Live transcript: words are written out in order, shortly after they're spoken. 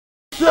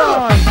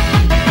side.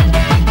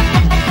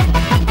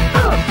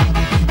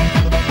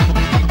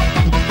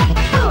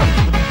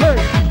 Hey.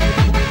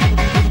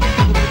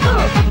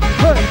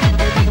 Hey.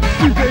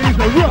 He's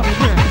a rough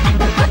man.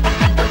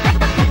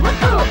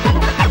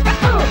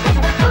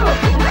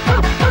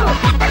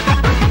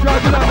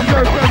 Driving out the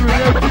dirt family,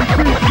 LTP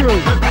crew.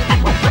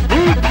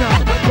 Move now.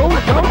 Go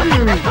down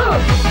you.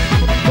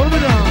 Hold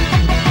it down.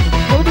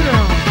 Hold it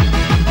down.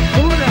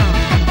 Hold it down.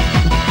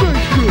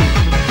 Very good.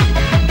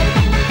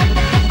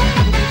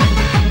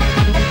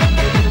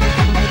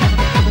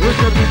 Look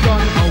at me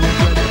gone. Always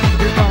ready.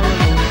 Big bar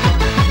and always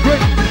fine.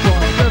 Great people.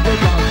 Never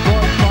lost.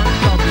 Boy, fine.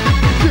 Stop it.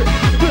 Shit.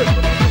 Shit.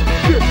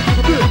 Shit.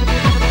 Shit.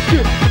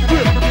 Shit.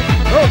 Shit.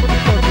 Oh, what the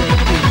fuck is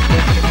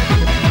this?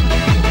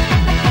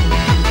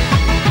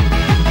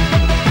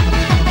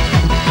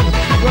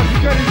 Once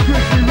again, it's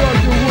Christy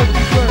Roger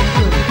Woods'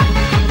 question.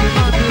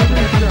 Not doing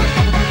this then.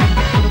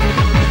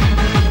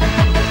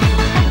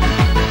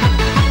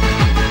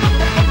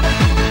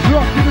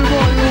 Rocking him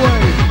all your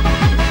way.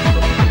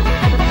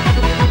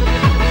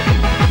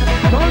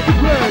 Time to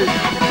play.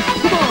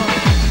 Come on.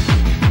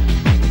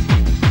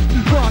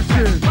 Just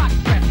watching.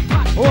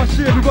 Oh, I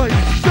see everybody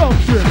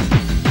shouting.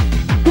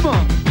 Come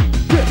on.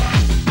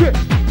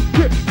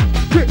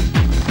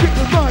 Get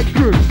the mic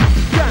through.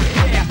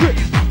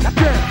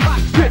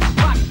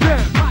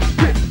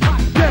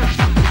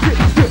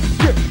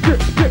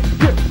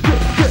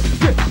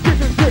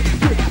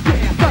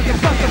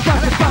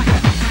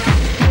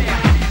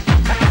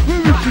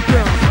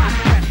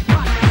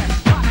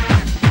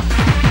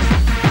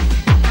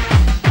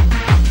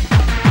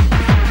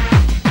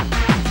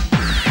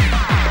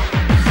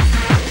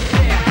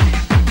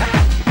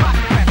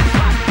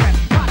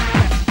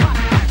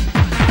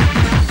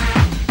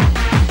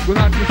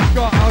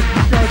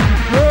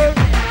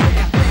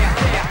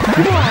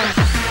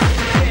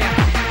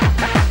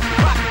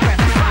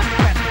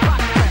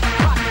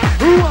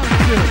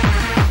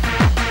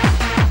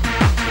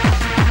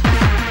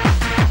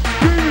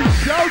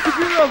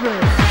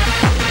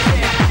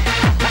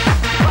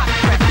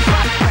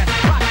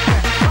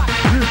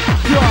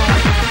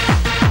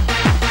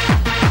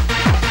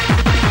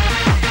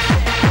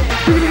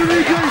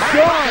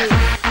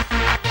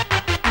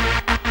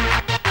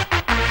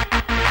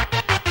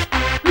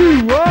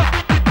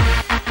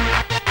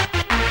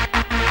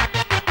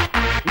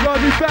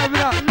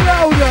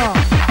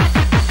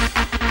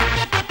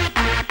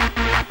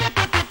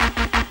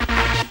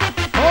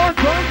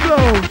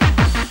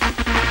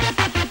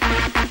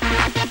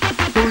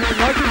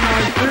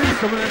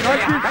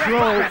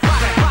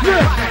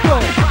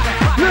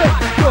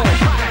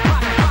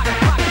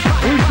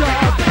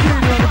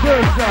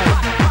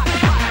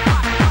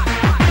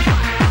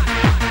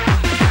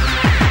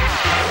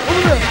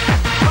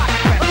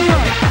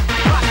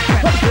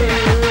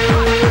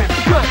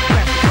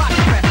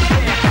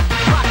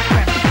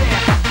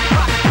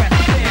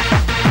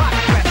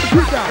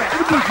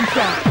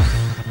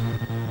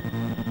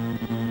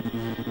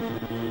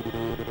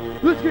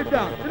 Let's get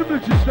down in the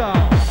military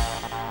style.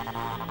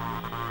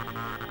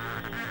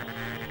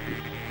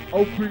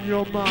 Open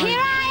your mind. Here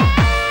I am.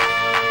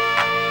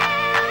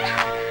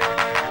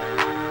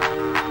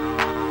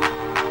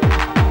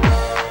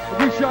 A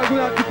big shout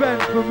going out to Ben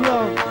from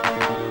Long.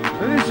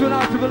 And this one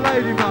out to the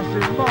lady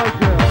massive, my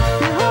girl.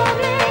 You hold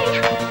me,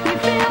 you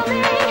feel me.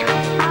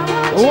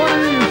 I want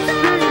you to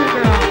sing it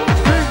now.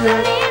 Sing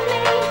it.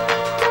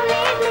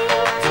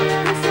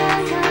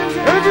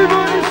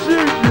 Everybody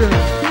sing it.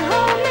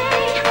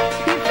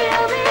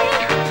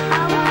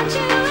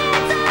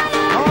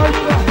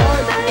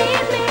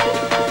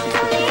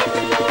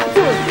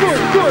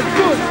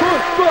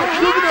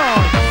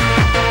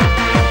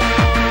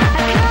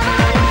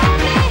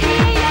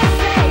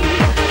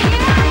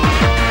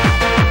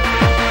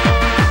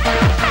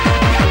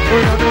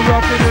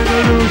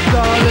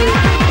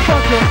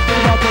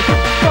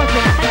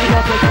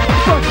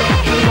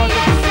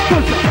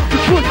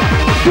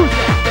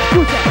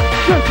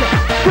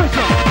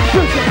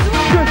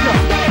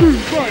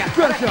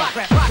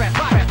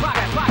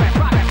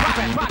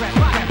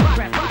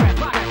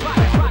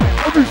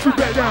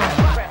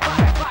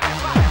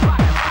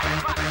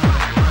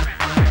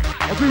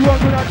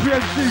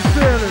 MC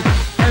Fearless,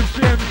 MC,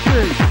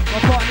 my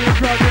partner in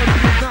crowd,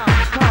 MC Matt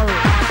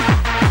Parrot.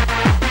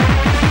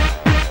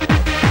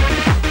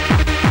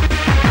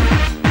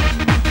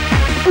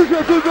 We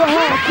got to the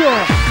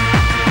hardcore.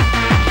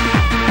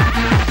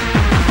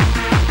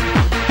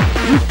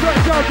 We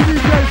stretch out to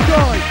DJ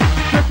side,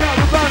 check out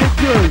the band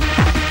crew.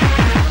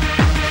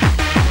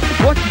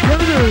 What you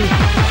gonna do?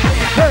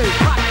 Hey,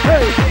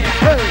 hey,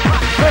 hey,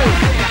 hey,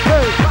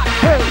 hey,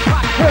 hey,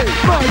 hey,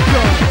 my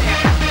God.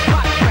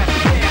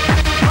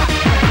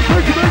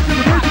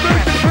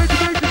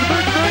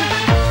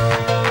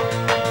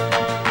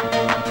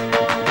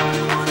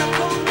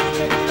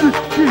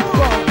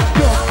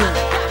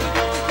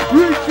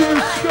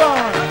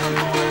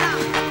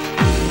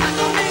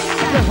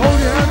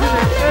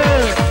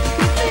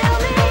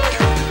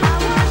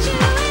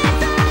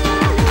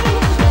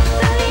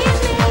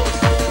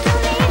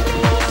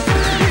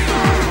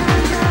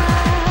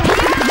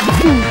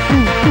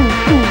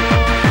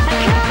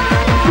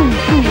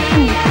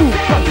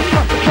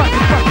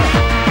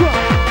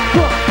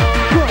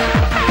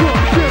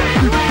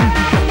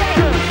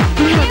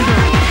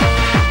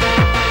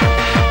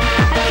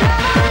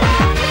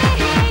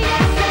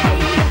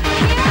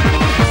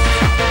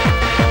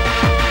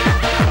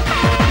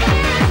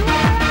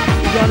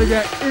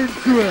 get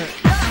into it.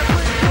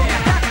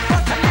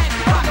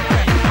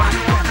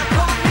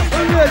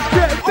 And let's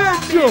get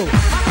mental.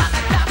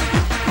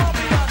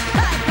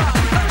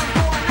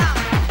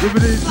 With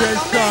an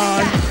intense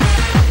side.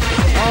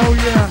 Oh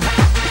yeah.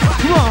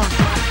 Come on.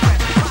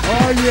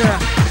 Oh yeah.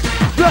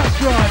 That's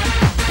right.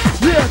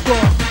 Yeah,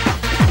 boy.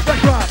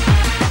 That's right.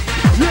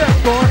 Yeah,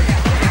 boy.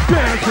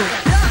 Dance it.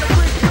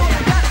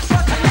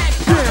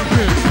 Dance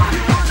it.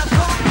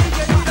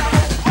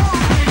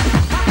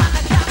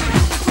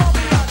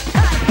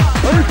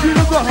 And if you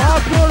love the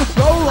hardcore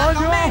soul on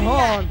your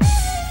horn.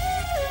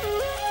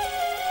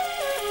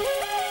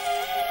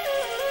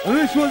 And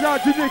this one's out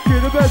to Nicky,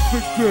 the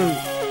Bedford crew.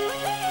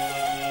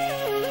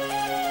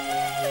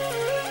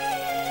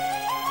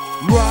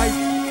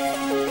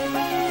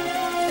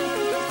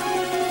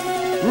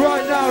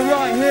 Right now,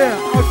 right here,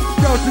 out to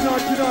Skelter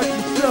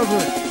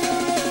 1997.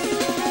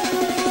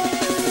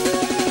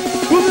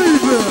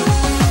 Believe it!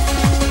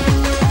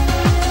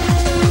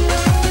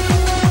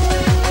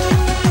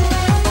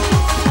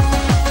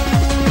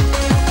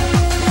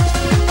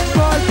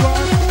 My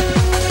God,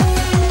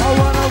 I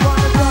wanna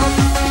dance.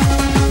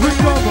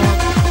 Recover.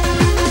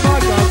 My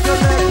God, the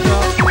next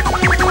up.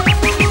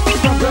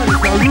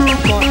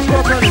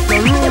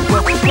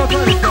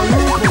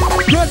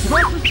 Let's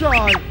watch the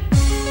side.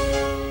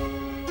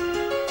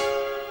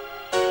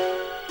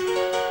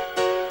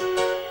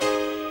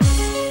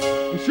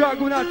 Shout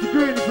going out to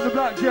Greeny for the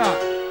blackjack.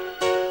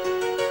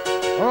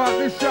 Alright,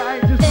 this shot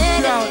ain't just a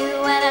shout.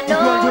 It's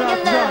going out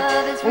to that.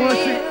 I wanna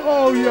sing,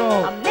 oh yo.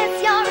 I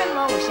miss your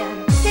emotion.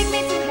 Take me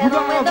to heaven. We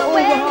gotta have all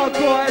the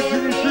hardcore heads in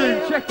this room.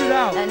 Check it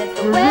out. And it's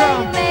the way you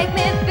make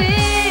me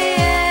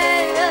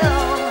feel.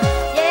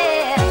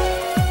 Yeah.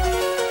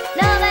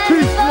 Love and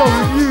peace, love,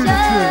 and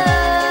unity.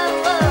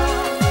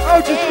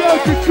 Out to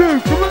Skelter crew,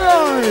 come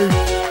alive.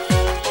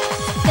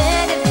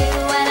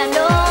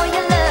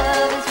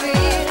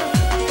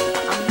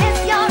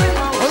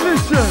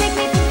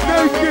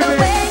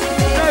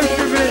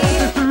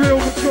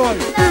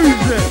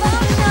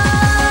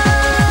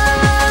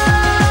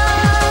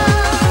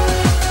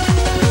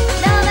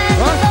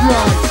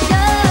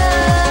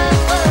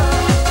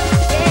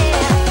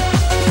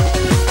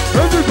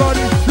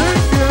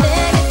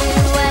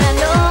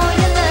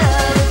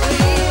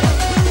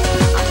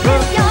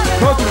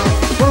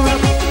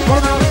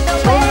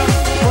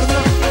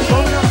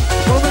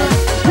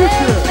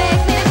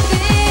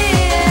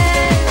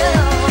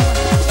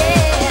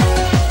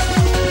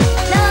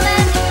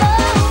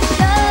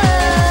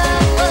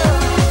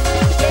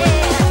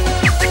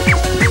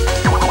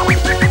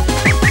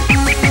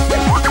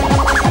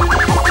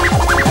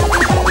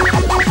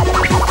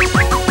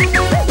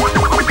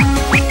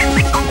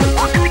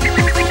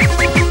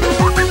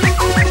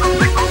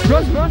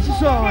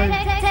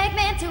 Take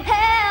me to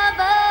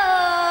heaven.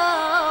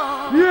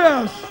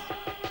 Yes.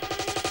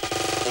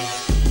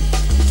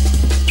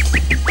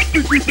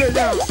 Keep it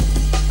down.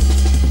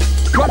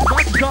 Cut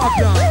back the top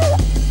down.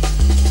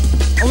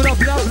 I'm gonna up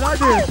and like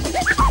this.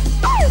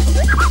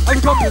 I'm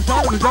coming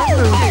inside of the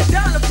jungle.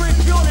 Down the brick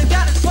building,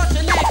 that is what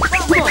the next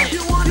from me.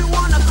 You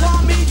wanna call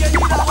me, you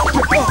need a whole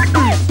phone.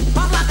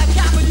 I'm like a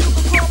cat, but you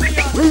can call me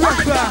up. We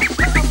rush back.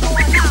 I'm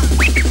going out.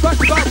 Back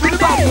to back with the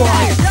bad boy.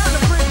 Down the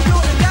brick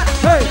building, that is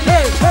hey,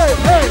 hey, hey,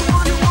 hey.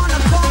 You wanna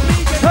call me,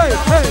 you need hey, a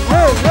hey,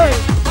 hey, hey.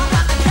 I'm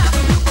like a cat,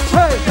 but you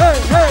can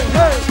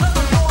call hey, hey, hey, hey. I'm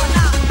going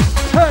out.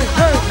 Hey,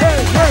 hey, hey,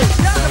 hey.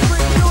 Down the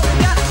brick building,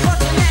 that is what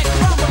the next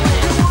from me.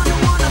 You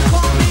wanna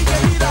call me, you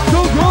need a whole phone. I'm like a cat, but you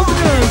can call me up. Hey,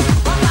 drop,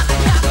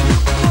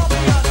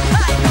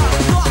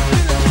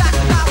 feeling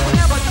jacked out, will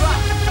never drop.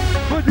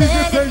 But this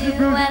is crazy music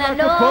when I like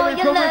a know bullet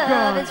your from a love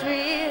gun. is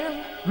real.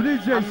 But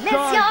DJ I miss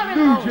Side, your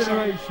new emotion.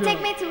 generation.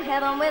 Take me to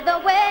heaven with the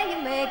way you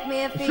make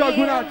me feel. Shout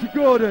going out to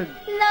Gordon.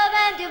 Love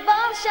and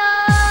devotion.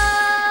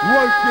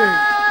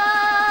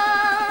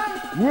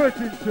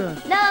 Worthington.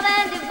 Love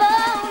and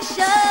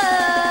devotion.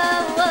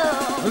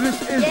 And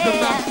this is the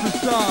master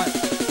side.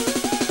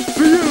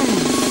 For you.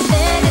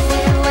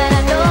 When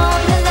I know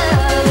your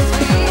love is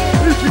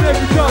real. Each and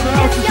every time I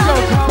have to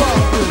shout the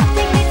bastard.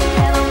 Take me to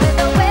heaven with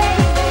the way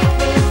you make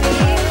me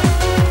feel.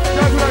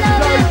 Shout going out to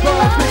Larry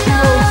Barr,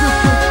 50-year-old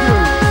sister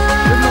crew.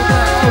 If not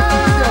that, out to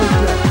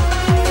Skelter.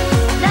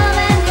 Love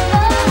and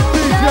devotion.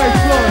 DJ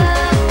Floyd.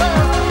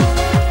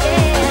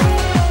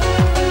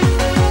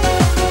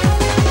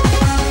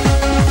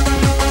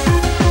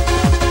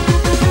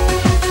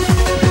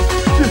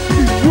 Just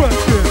keep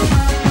working.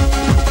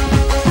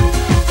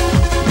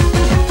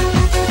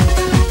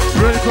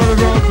 Ready for the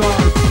road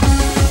vibe.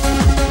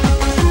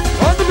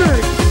 On the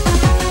mix.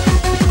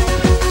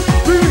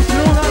 We reach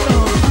all that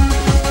long.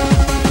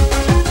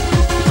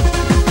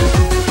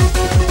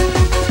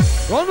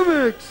 On the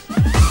mix.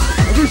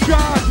 And we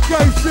shout out to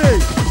JC.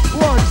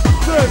 1,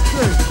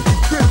 30,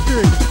 50,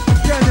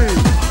 Kenny,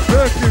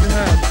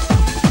 Birkenhead.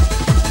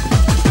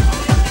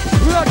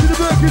 We're out to the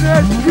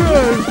Birkenhead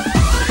crew.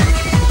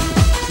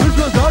 This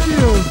one's on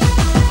you.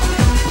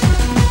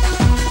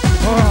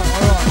 Alright.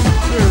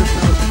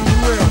 Seriously.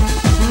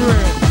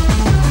 Real.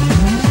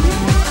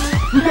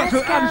 We got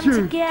some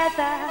attitude.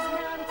 Together.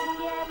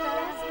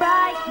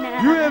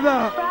 now. You hear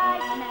that?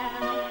 Right now.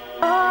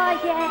 Oh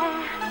yeah.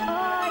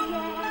 Oh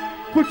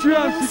yeah. Put your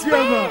hands In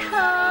together. sweet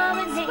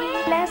harmony,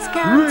 let's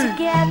come Reach.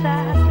 together.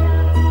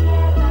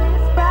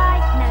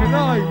 Right now.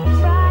 Tonight.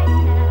 Right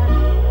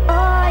now.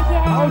 Oh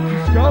yeah. Out to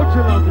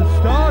Skelter now. The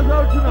stars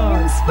out In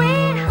tonight.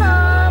 sweet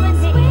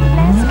harmony,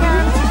 let's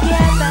come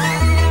together.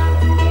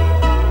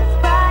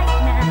 Right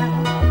now.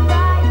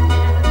 Right now.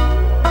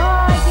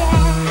 Oh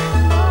yeah.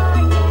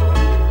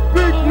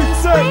 Big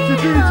respect to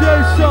DJ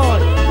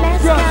Side,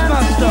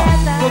 Grandmaster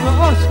from the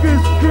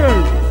Oscars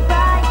crew.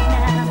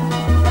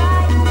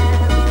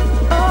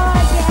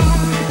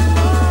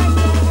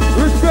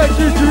 Respect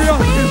you to the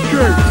Oscars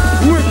crew.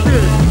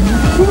 Wicked.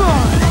 Come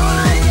on.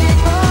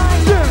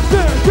 Yeah,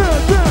 yeah,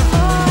 yeah, yeah.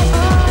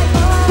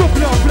 Stop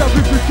it up, put up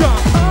with the jump.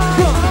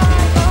 Come on.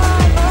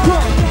 Come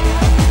on.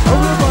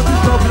 Everybody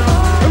stop it up.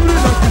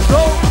 Everybody like this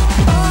song.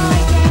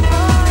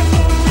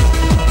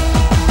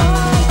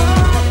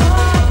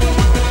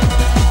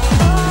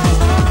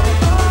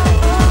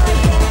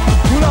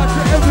 Pull out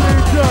to every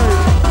day.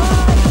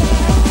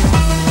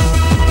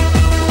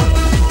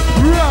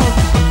 Round.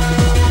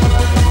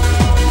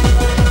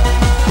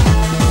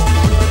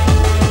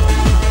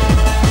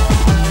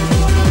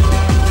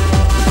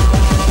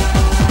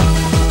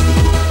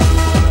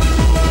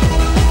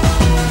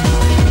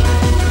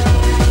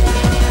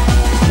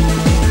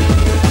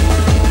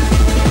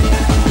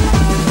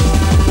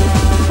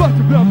 Fuck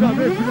the blah blah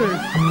blah for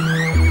this.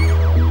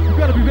 You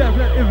gotta be better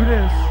than for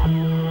this.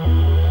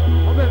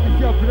 I'm let me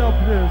jump it up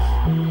for this.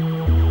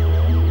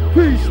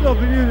 Peace, love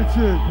and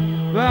unity.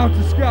 We're out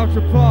to scout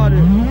a party.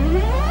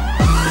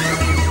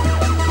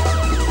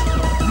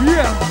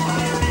 Yeah.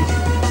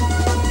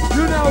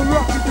 You're now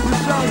rocking to the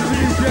sound of the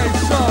DJ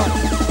side.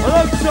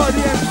 Alongside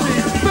the MC,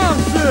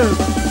 Massive.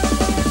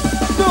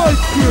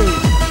 Nice crew.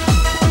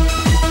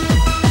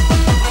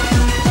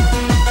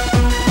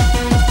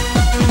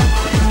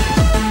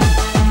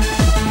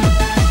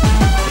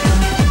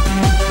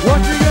 What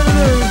you gonna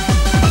do?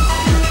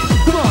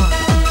 Come on,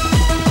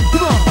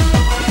 come on,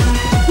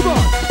 come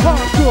on,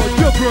 hardcore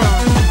jump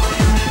around.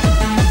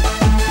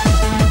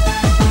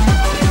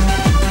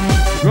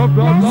 Jump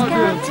around Let's like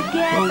come this.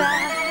 together.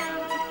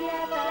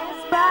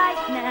 Right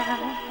now.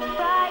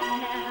 Right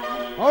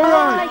now. All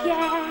right. Oh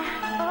yeah.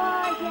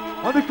 Oh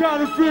yeah. On the count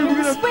of three, we're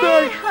gonna Sweet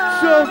make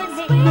some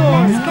harmony.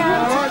 noise. Let's come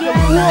All right,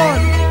 together.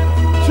 1,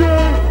 2,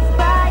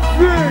 Right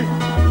 3, now.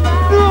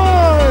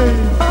 noise.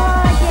 Oh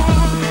yeah.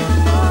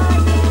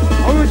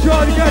 I'm gonna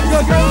try to get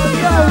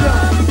louder.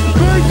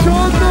 Make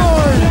some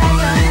noise.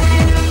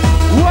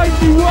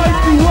 Wakey,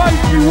 wakey,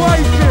 wakey,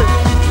 wakey.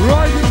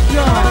 Rise and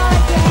shine.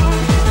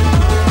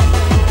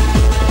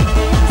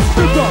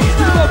 Jump up to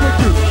the bubble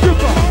crew.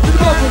 Jump up to the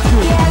bubble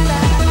crew.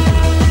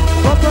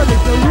 Papa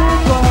is a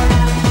Roomba.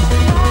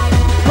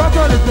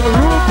 Papa is a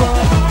Roomba.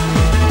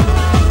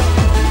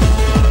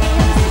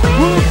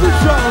 Who's the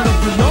sound of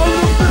the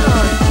Lord of the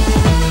night?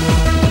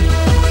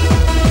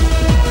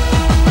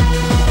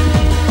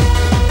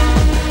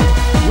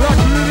 We'd like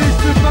to release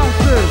the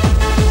Massive.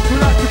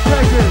 We'd like to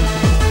take it.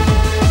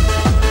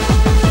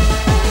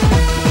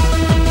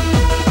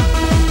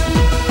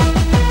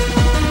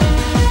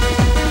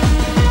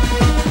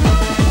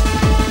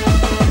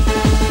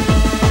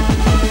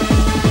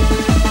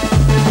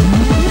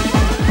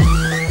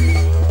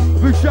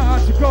 Big shout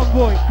out to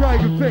Convoy,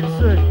 Craig and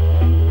Pixie.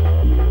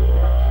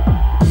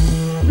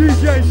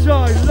 DJ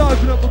Side,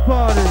 liven up the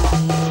party.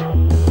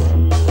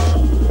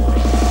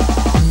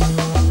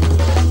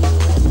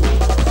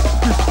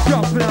 Just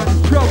jumping out,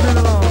 just jumping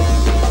along.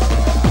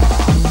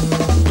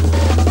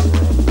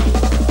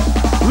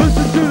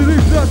 Listen to the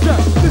beat, that's that.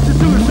 Listen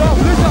to the sound,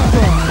 listen to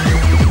that.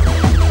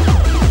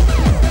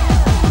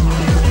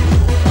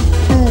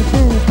 Boom,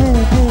 boom, boom,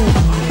 boom.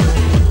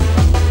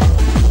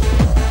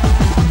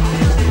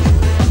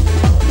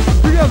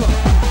 Together.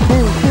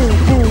 Boom, boom,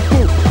 boom,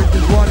 boom. This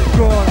is what it's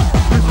called.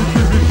 Listen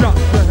to the shot,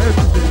 the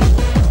everything.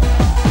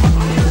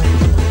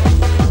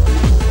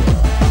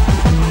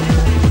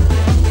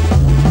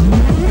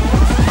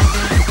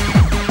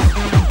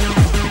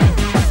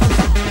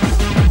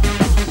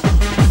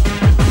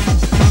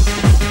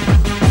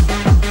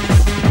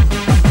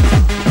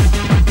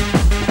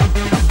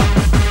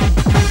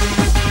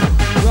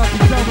 Rocky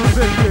Summer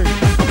Victory.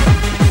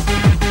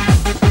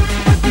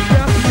 Just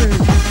dance to me.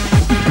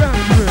 Just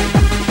dance to me.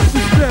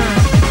 Just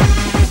dance.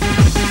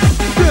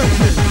 Dance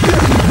it.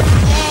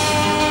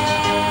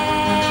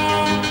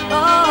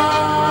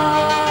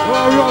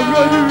 All right, we're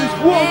gonna do this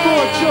one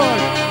more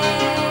time.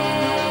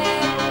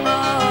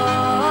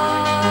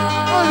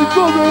 And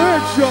for the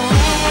headshot.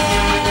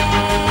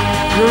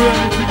 You're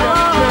ready to get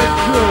dead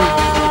too.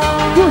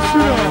 Push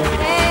it up.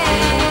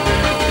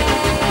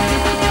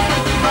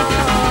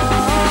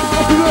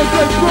 Happy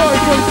birthday, Brian,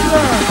 from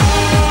there.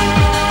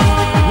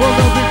 Well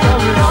done, big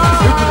coming.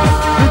 Hip it up,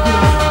 hip it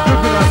up,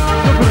 hip it up,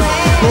 hip it up.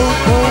 Boom,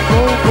 boom,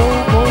 boom, boom,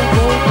 boom,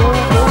 boom, boom,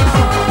 boom.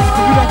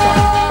 Hip it up,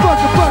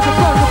 back up, back up,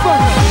 back up,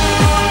 back up.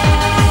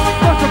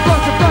 Back up,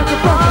 back up, back up,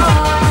 back up.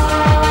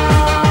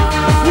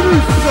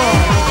 Blue star.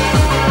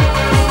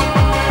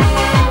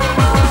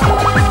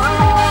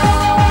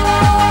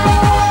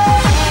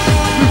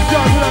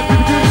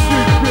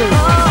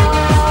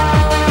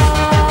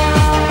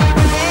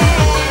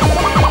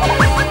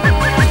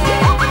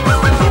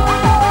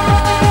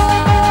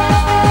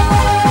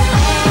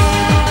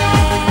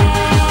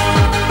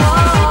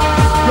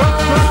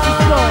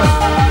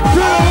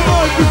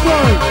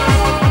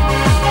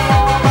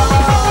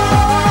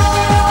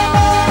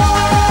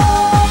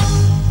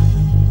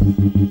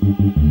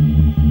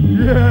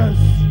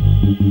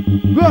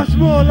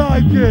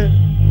 it.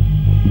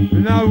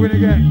 And now we're gonna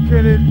get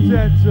killing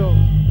gentle.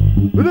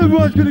 And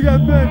everyone's gonna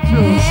get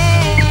mental.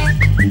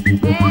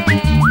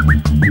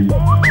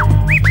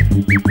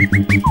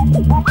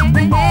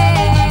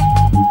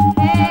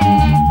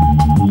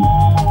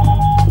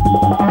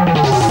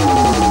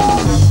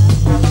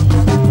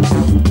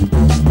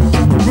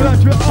 Well,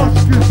 that's your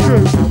Oscars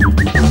too.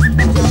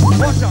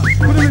 Watch out,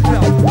 put it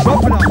out,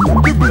 drop it out,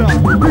 rip it out,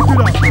 pick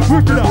it up,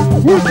 whip it up,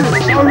 whip it,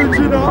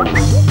 original.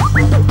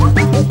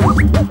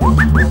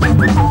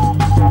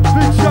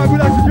 Big shout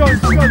out to John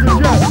Skelter,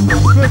 Jeff.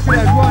 Look at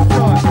that one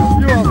time.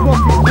 You are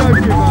fucking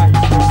joking, mate.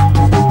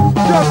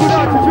 Shout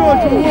out to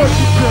George for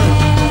Washington.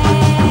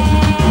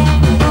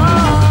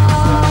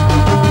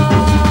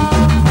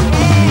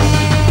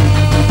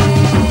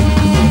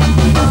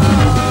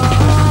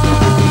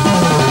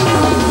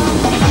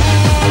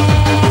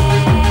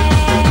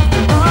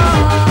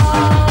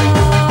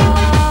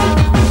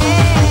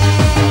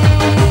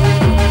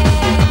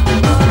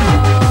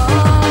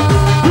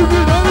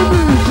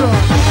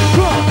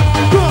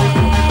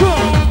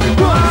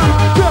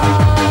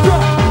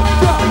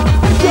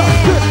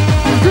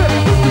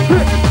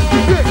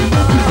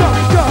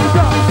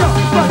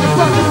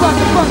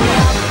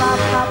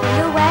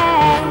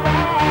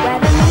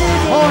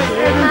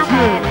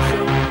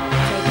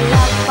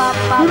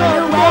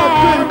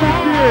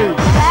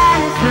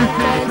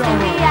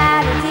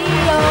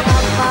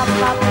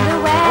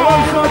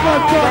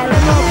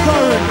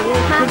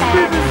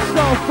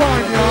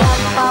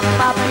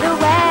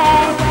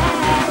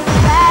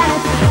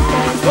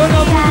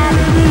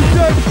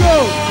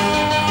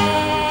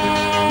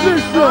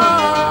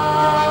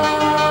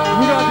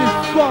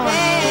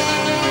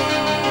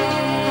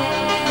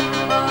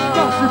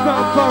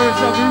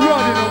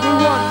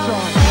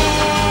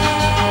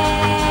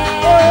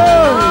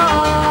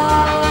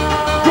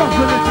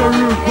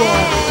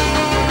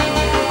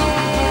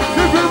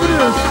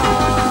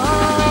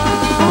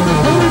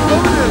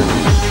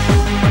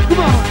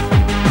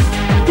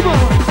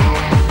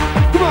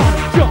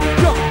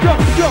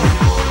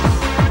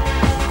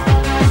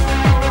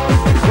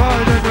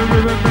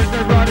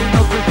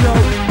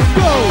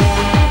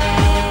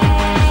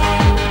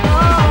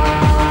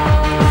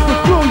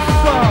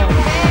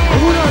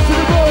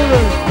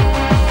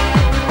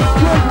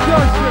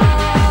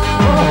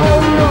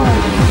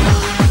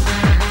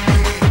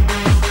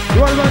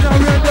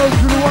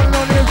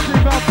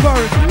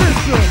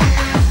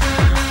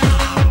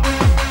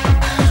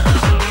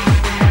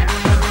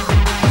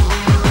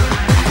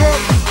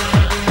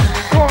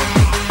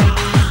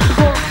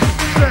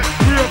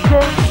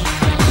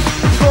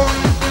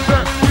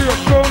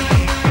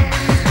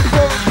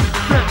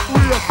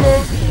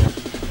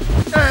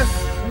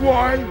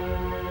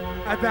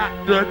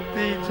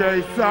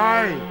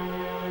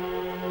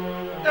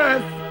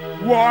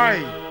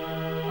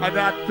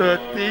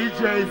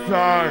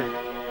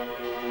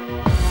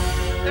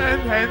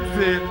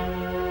 Enhancing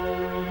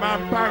man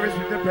Paris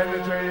with the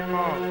penetrating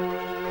mark.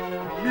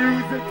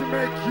 Music to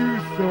make you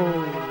so.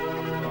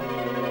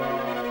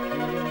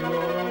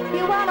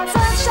 You want a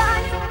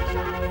sunshine?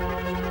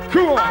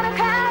 Come On a on,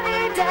 cloudy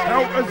day.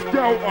 Helter,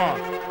 Skelter,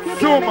 You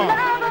give me Summer,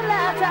 love and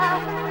laughter.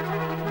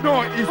 When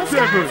 97,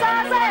 skies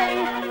are gray.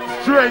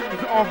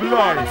 Strength of You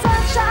want a Life.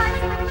 sunshine?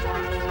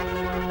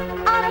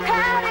 On a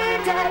cloudy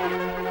day.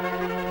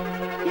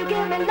 You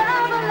give me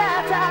love and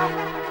laughter.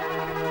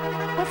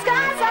 When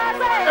skies are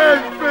gray.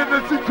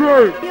 Infinity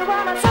Crew. You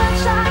want a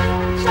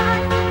sunshine,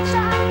 shine,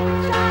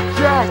 shine, shine.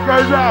 Shout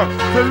goes out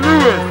to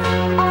Lewis,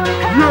 On a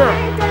cloudy Yeah.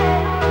 day, cloudy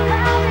day,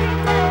 cloudy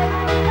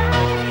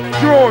day.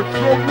 George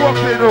from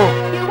Rocking Up.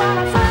 You want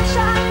a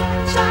sunshine,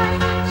 shine,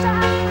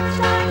 shine,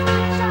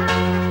 shine, shine,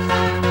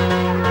 shine.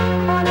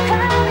 On a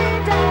cloudy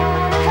day,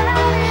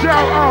 cloudy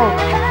Shout day, out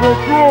for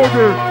cloudy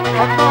Gordon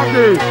day, and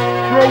Maggie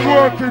from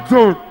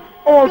Workington.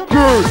 All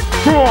crew,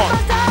 come on,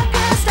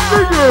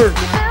 sing it.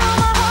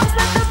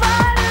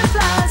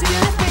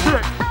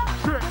 Trick,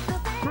 trick,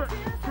 trick, trick,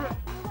 trick.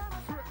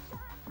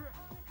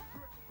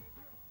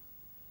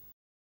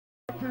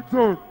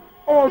 Workington,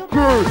 all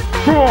crew,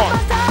 come on,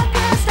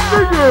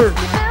 sing it.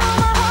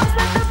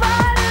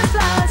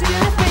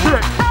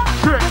 Trick,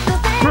 trick, trick,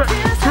 trick,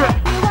 trick,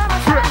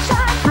 trick,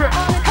 trick,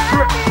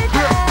 trick,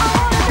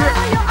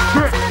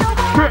 trick,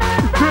 trick,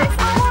 trick.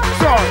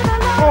 Sorry,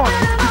 on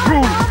the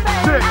cool,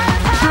 trick,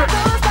 trick,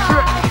 trick,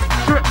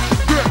 trick,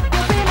 trick,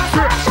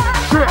 trick,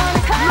 trick.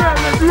 Let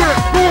it do it,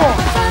 go on.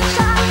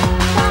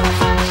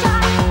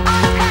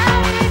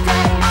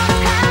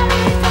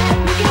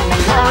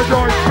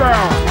 Paradise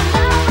Bound,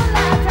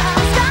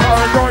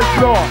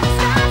 Paradise Lost.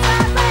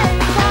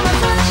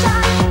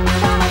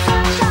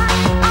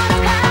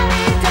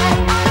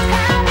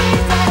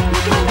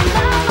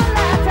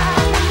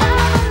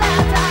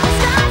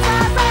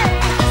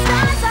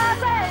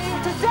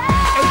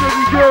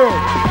 Every girl,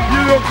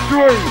 you look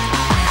sweet.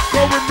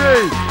 Come with me,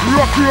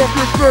 rock you off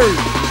your feet.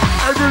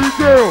 Every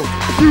girl,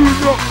 you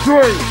look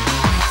sweet.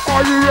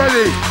 Are you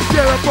ready?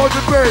 Get up on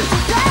the beat.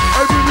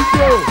 Every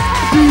girl,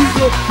 you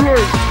look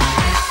sweet.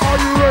 Are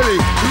you ready?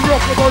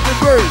 Rock 'em on the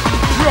beat.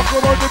 Rock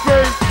 'em on the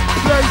beat.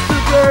 Play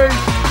simple. stage,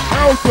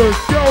 Helter,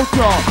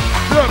 Skelter,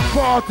 the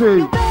party.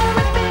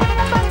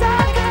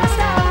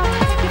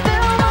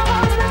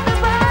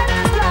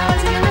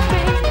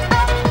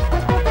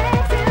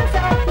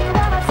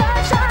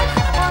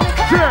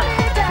 Check,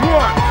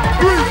 what?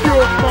 Use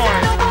your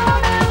mind.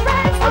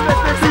 And let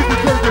the music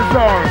take its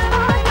own.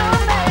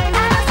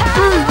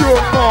 Use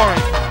your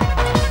mind.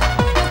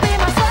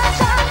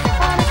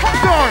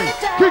 Nine,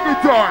 kick it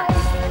down.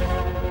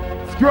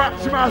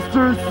 Scratch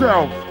master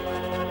himself,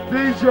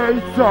 DJ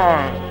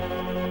Time.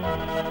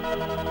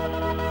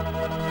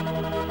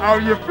 How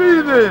you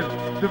feeling?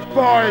 The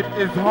vibe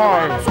is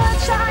high.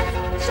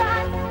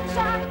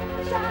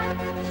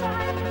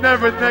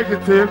 Never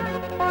negative,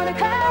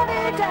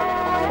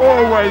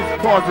 always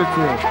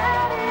positive.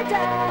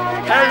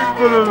 Aim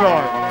for the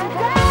light.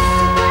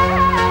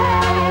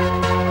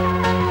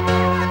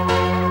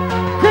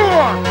 Come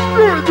on,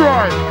 do it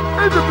right.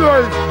 In the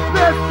place,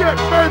 let's get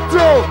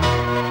mental.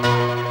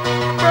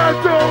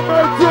 Mental.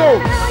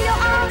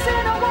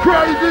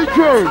 Crazy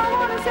crew.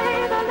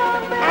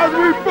 As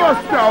we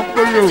bust down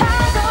for you.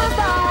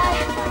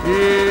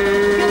 Yeah.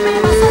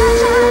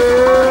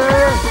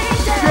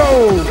 Go.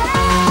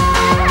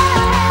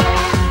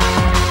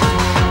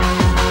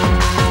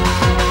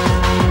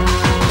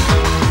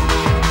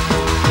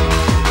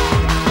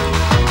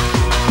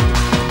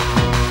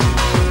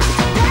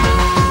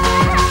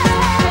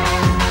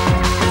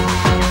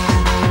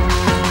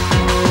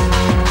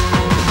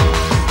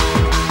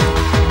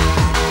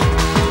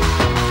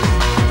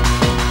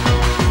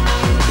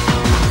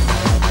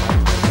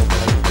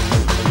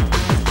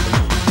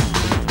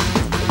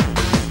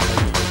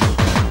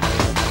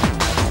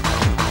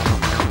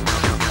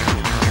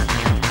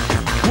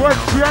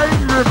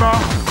 Jane River,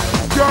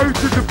 go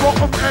to the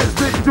bottom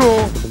exit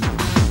door.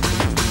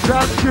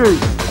 Thank you.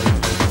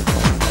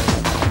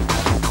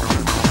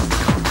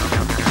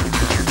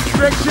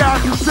 Big shout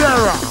to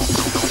Sarah.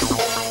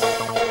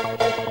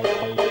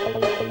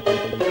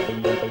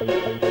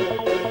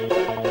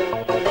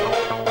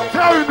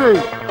 Tony,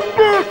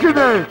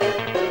 Burkini,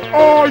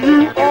 are you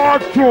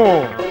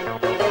hardcore?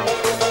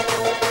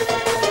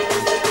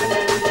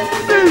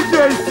 DJ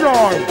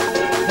side,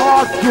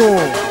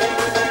 hardcore.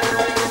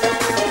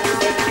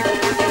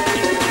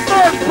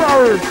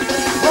 Paris,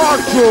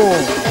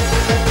 hardcore.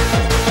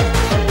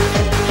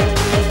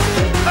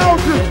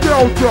 Helter,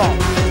 Skelter,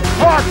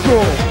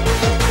 hardcore.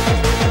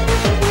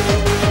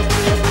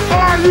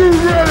 Are you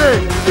ready?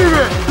 Give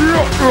it the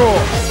uproar.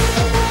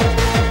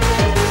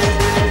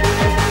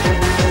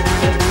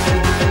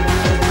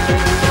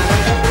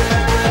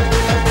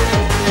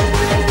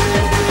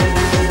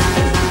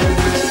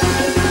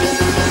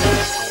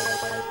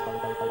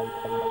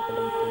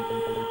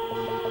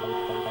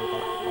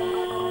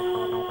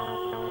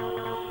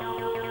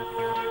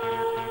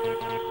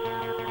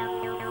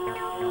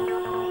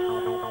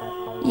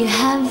 You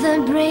have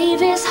the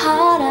bravest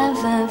heart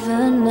I've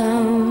ever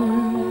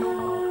known.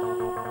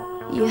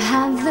 You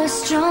have the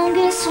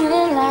strongest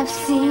will I've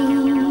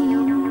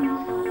seen.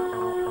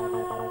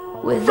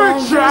 With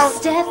every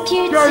step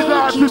you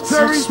take, you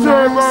touch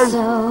my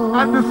soul.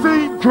 And the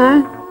scene crew,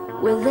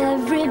 with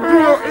every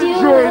breath you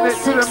will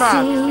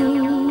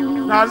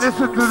succeed. Now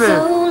listen to this.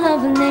 Soul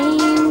of an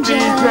angel.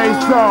 DJ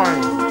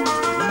Sign,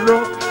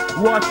 look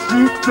what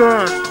you've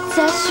done.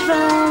 Touch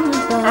from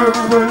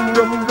above. Open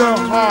up the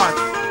heart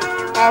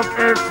of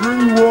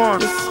everyone.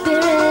 Your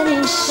spirit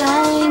is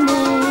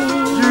shining.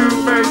 You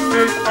make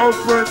me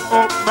open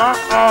up my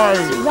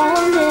eyes.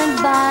 Surrounded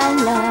by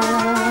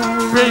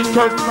love.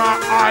 Because my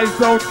eyes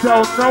don't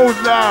tell no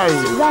lies.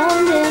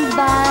 Surrounded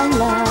by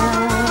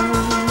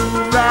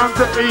love. Down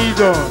to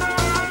Eden.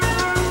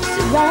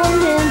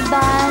 Surrounded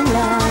by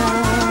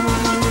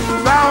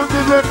love. Down to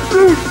the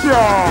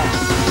future.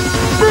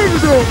 Bring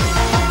it up.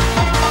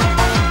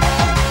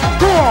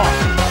 Come on.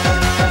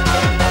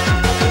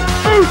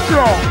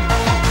 Future.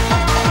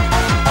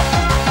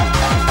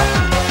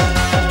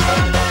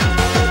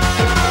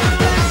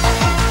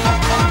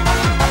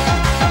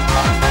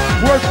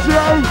 With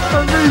Joe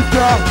and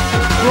Lisa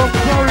from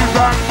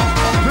Coreyback,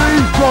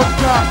 please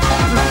contact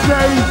the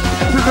stage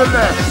to the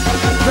left.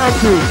 Thank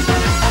you.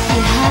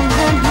 You have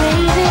the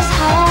bravest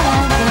heart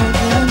I've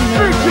ever known.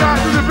 Big shout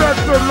to the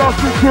Bedford Lost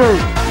and Crew.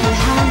 You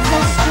have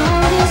the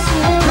strongest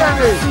will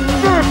Kenny, I've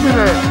seen. working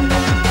it.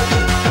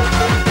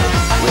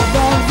 With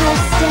every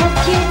step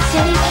you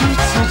take, you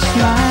touch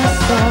my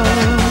soul.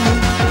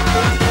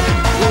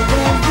 With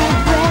every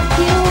breath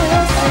you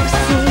will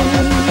succeed.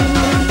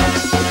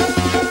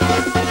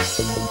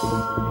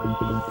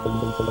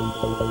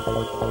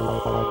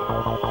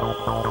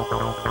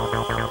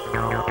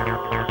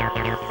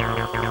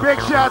 Big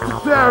shout to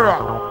Sarah,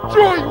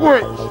 Joint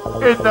Witch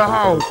in the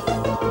house.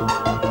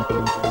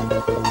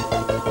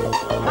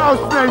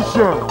 House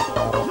Nation,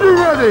 you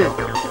ready?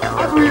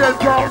 As we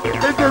enter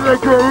into the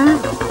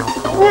groove,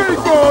 we're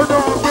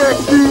gonna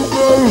make you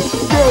move.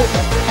 Go.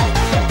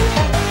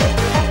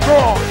 Go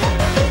on.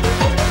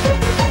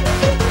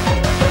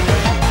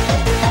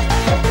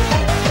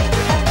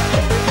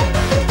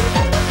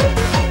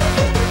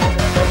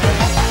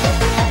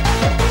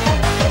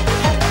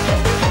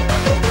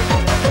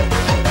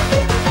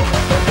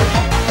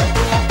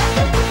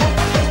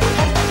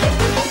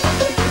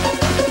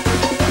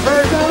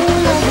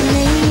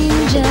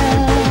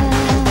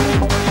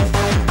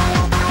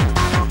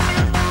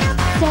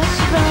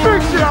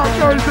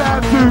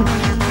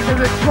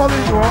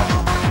 Calling what?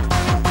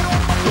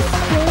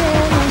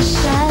 It's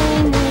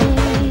shining,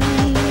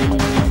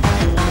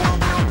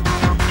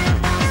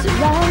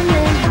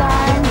 surrounded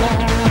by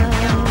love.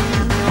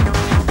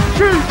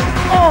 Keep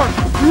on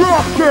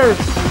rocking!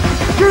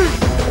 Keep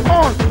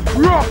on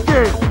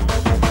rocking!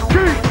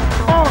 Keep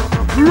on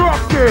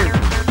rocking!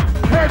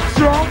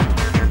 Headstrong,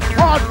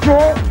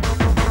 hardcore,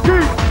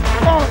 keep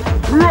on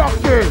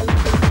rocking!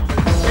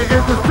 It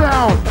is the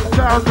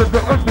sounds of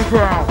the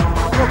underground,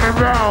 coming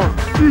round,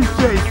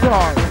 DJ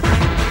side.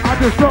 At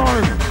the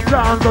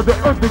sounds of the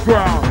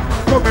underground,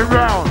 coming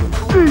round,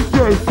 DJ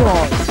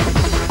side.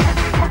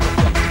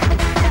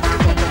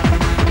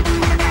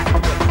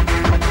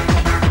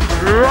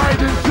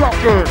 Riding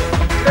shotgun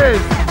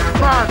is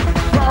man,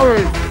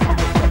 Paris,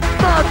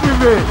 mad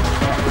with it.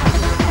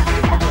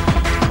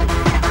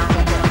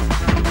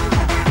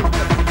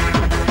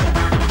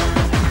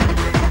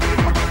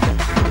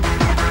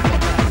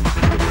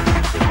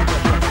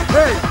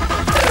 Hey,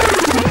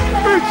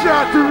 big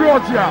shout to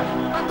Roger,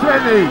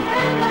 Kenny,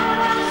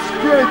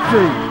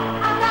 Skelter,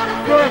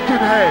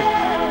 Birkenhead,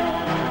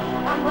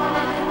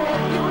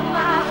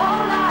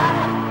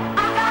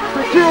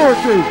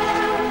 security.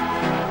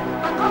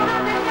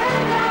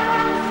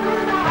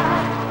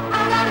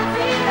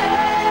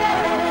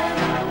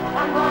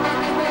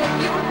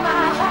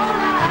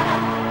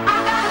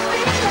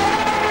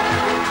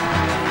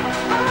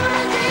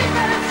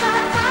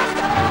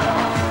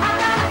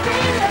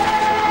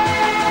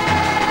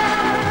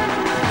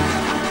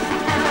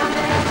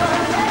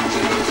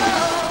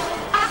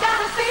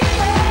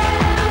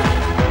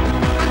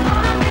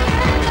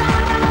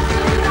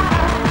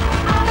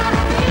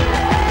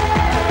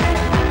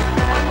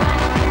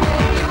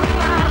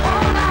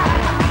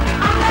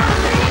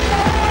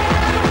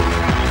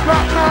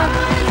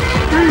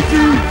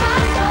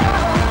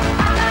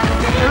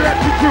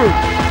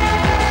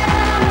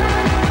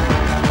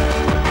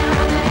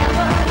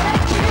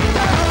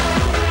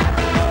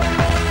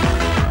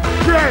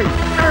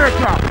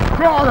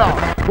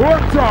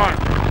 One time,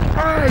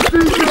 hey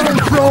DJ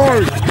Joy,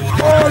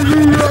 are you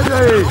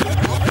ready?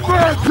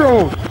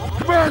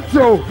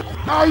 Mental,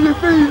 how you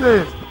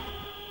feeling?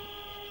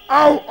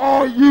 How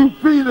are you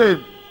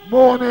feeling?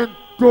 Morning,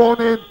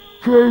 dawning,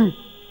 crew,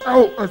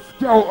 Helter,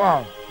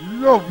 Skelter,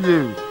 love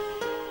you.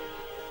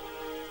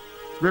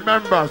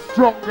 Remember,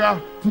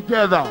 stronger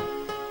together.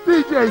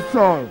 DJ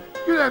Joy,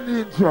 get them the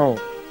intro.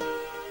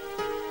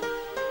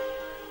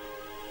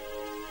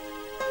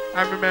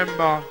 And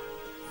remember,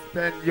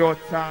 spend your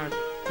time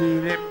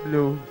feeling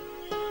blue.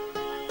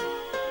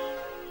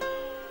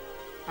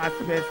 I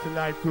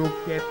specialize to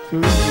get to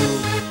you.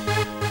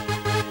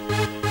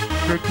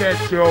 Forget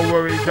your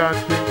worries and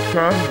think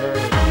ahead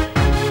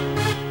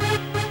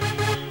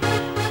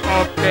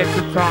of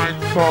better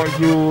times for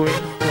you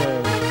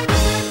instead.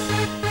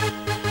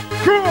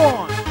 Come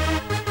on!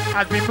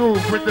 As we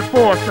move with the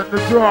force and the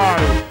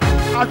drive,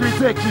 as we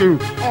take you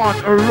on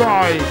a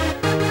ride.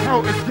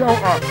 Helter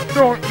Skelter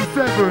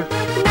 97.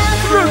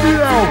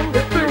 Radio,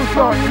 it feels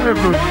like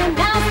heaven.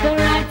 Now's the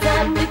right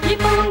time to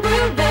keep on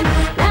grooving.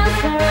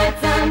 Now's the right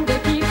time to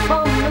keep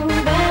on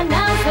moving.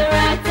 Now's the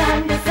right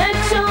time to set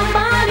your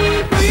body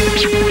free.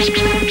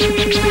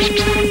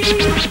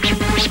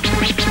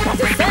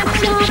 To set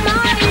your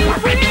body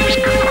free.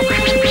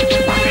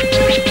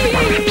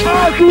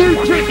 As we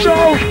kick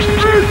down,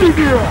 easy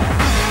here.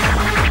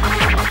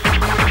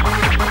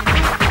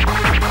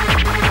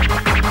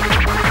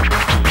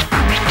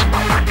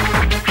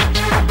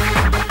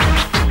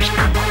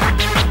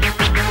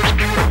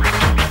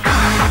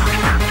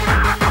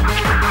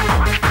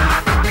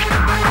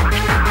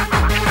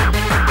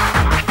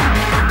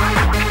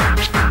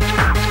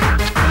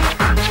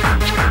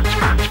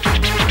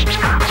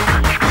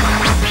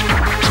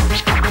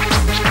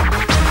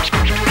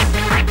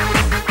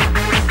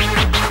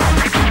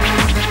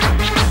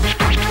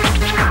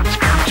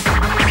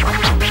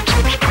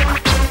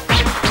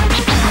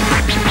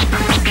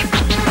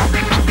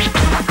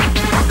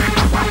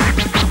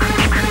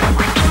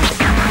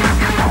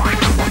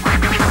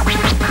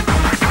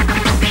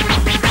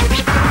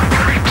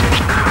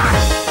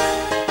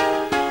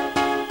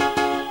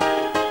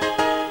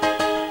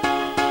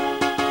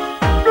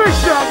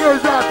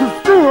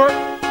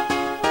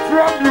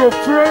 Your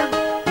friend,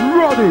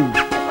 Roddy.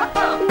 Now's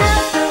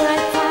the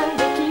right time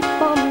to keep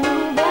on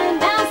moving.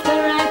 Now's the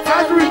right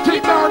time to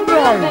keep on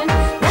moving.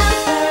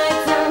 Now's the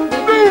right time to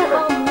keep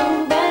on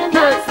moving.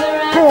 Now's the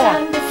right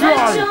time to set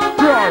your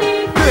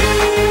body free.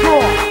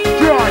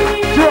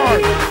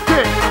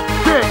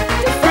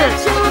 Set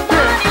your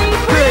body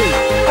free.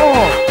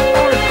 Oh,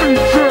 I see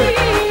trick.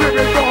 Give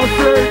it all,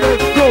 say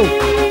let's go.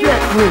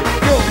 Get with,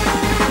 go.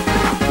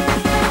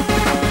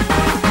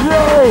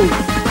 Roll.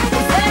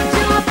 Set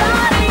your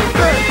body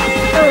free.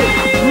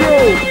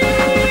 Roll.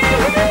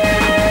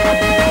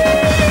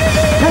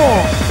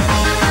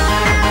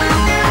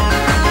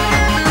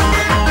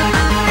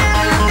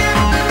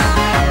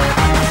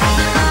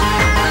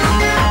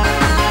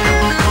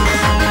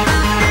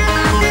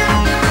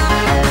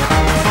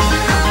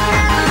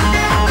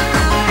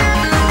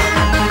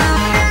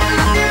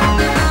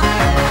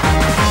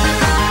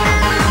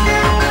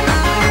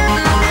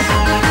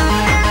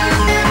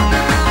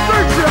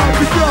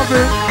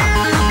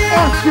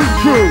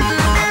 true.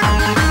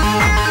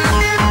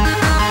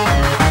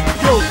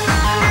 Yo.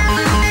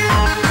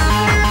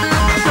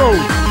 Yo.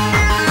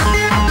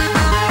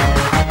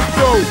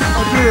 Yo,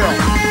 a dear,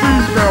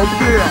 female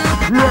dear,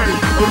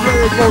 race, a ray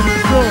of golden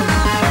sun.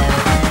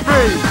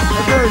 Me,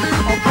 again,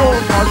 I'm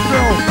calling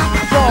myself,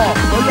 far,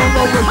 a long,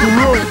 long way to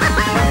run.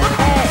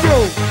 Yo.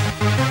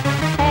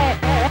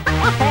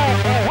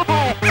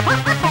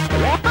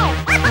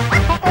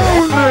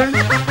 Only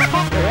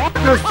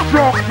the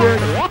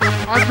strongest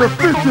and the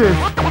fittest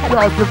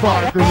shall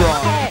survive the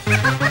ride.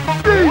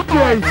 DJ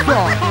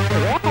Son.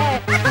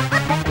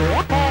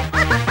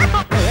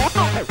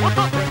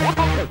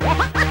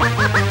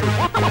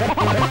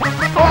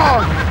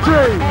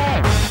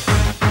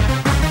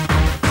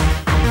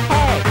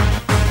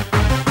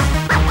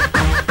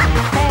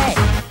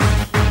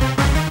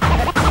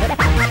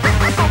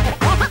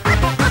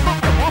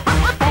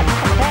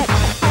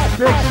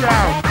 Big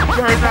shout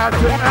going out to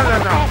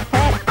Eleanor.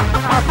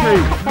 Happy,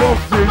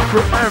 loves you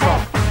forever.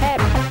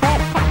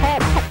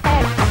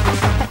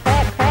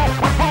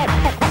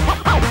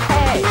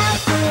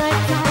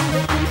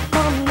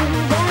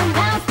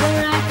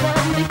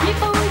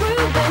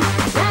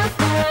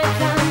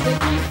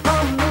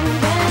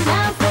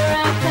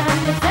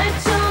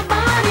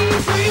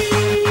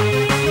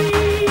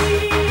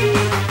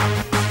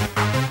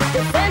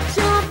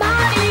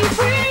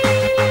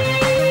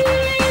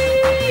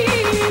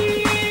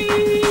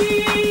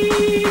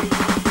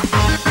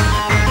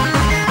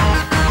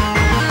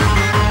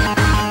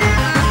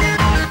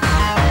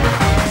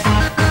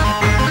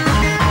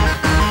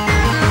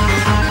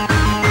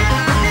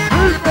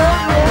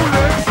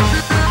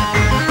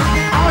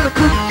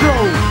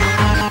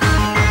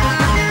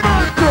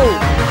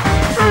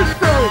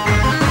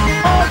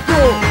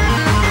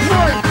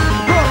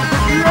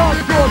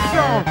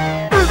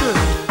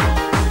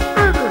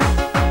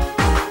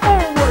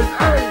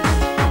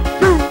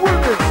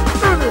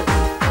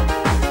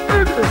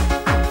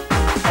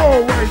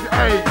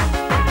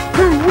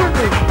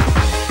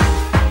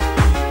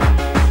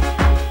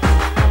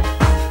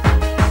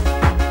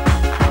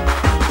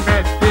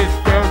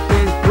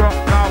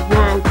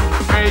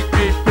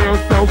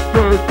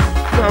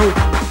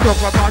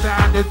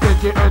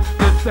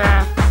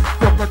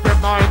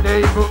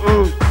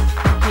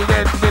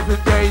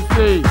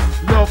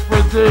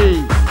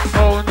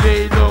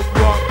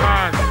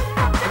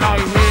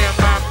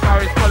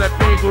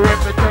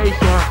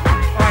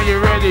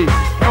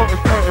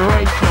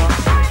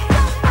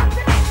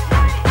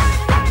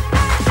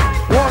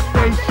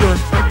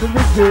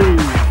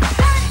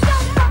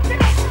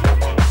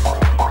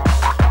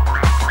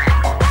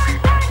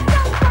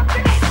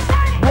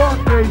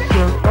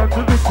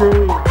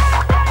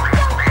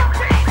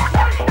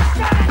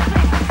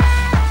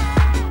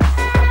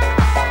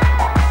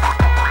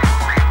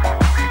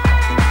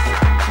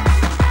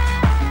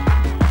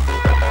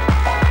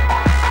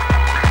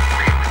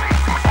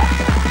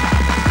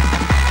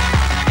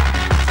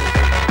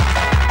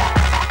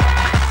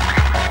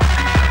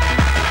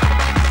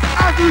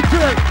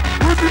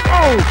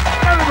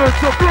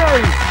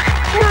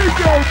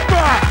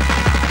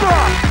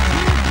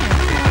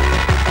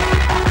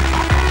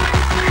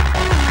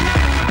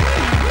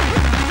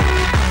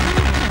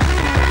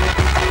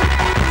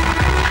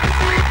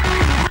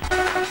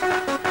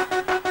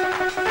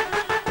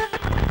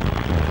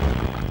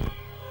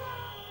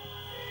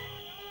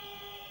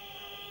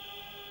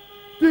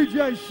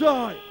 DJ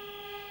side,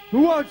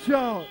 watch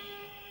out,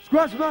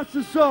 Scratch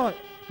Master side,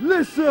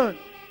 listen,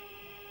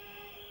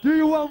 do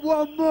you want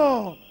one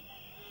more?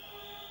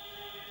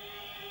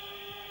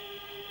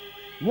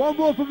 One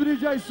more from the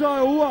DJ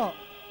side or what?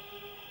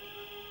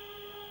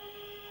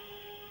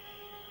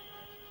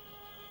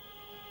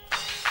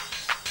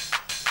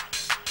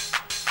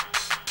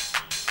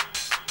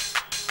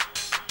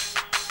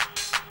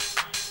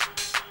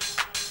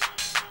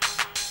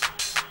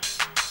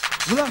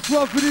 Well, that's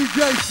one for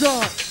DJ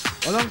side.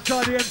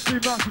 Alongside the MC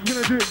Max, we're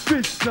going to do it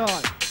this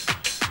time.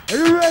 Are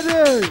you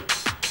ready?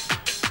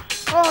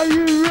 Are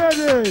you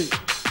ready?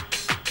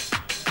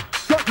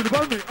 Start to the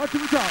bone, mate. Up to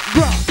the top.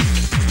 Rock.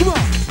 Come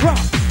on,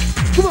 rock.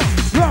 Come on,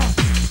 rock.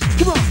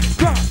 Come on,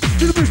 rock.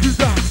 To the bitches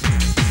down.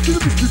 To the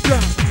bitches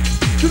down.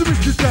 To the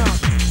bitches down.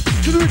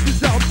 To the bitches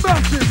down.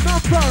 Massive,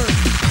 Mount Paris.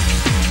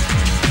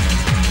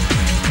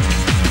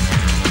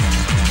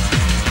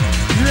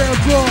 Yeah,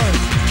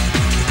 boy.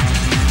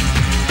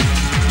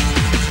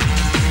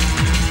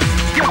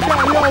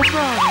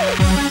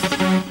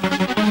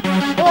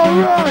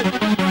 Alright,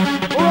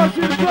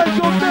 see the place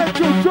on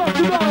mental, drop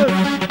the button.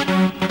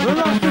 The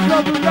last is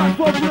over, the last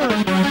problem.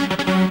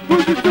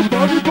 Who's it to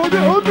body for the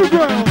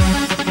underground?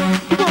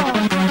 Come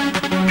on,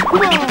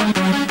 come on,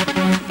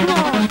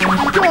 come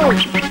on, go!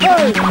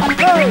 Hey,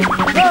 hey,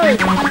 hey,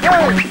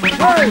 hey,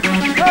 hey,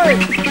 hey,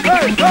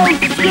 hey, oh,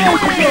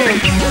 Skelter!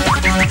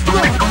 Come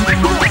on, come on,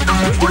 come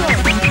on,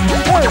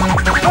 hey,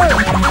 hey,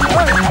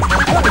 hey,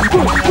 go,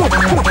 go, go, go,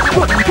 go,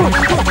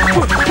 go.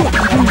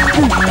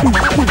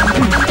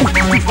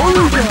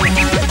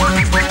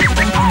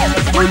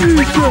 What are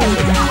you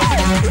doing?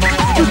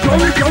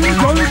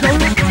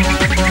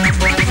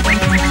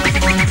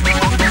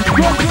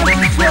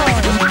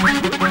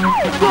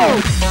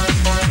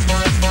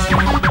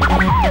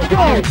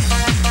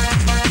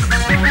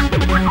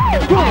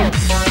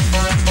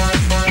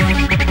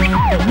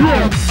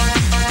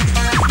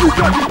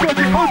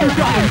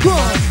 Everybody, come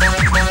on.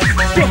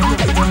 Jump it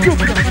up,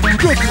 jump it up, jump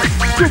it up,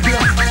 jump it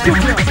up, jump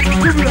it up,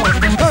 jump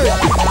it up.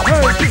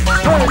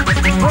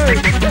 Hey, hey,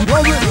 hey, hey.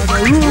 Roll it on the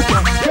roof.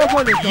 Come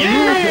on, it's the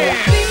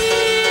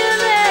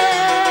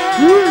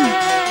roof.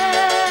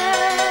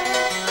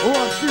 Oh,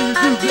 I see you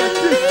do that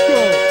disco.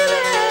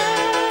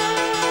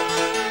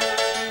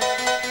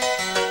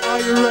 Are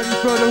you ready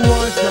for the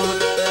one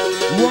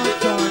time? One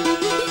time.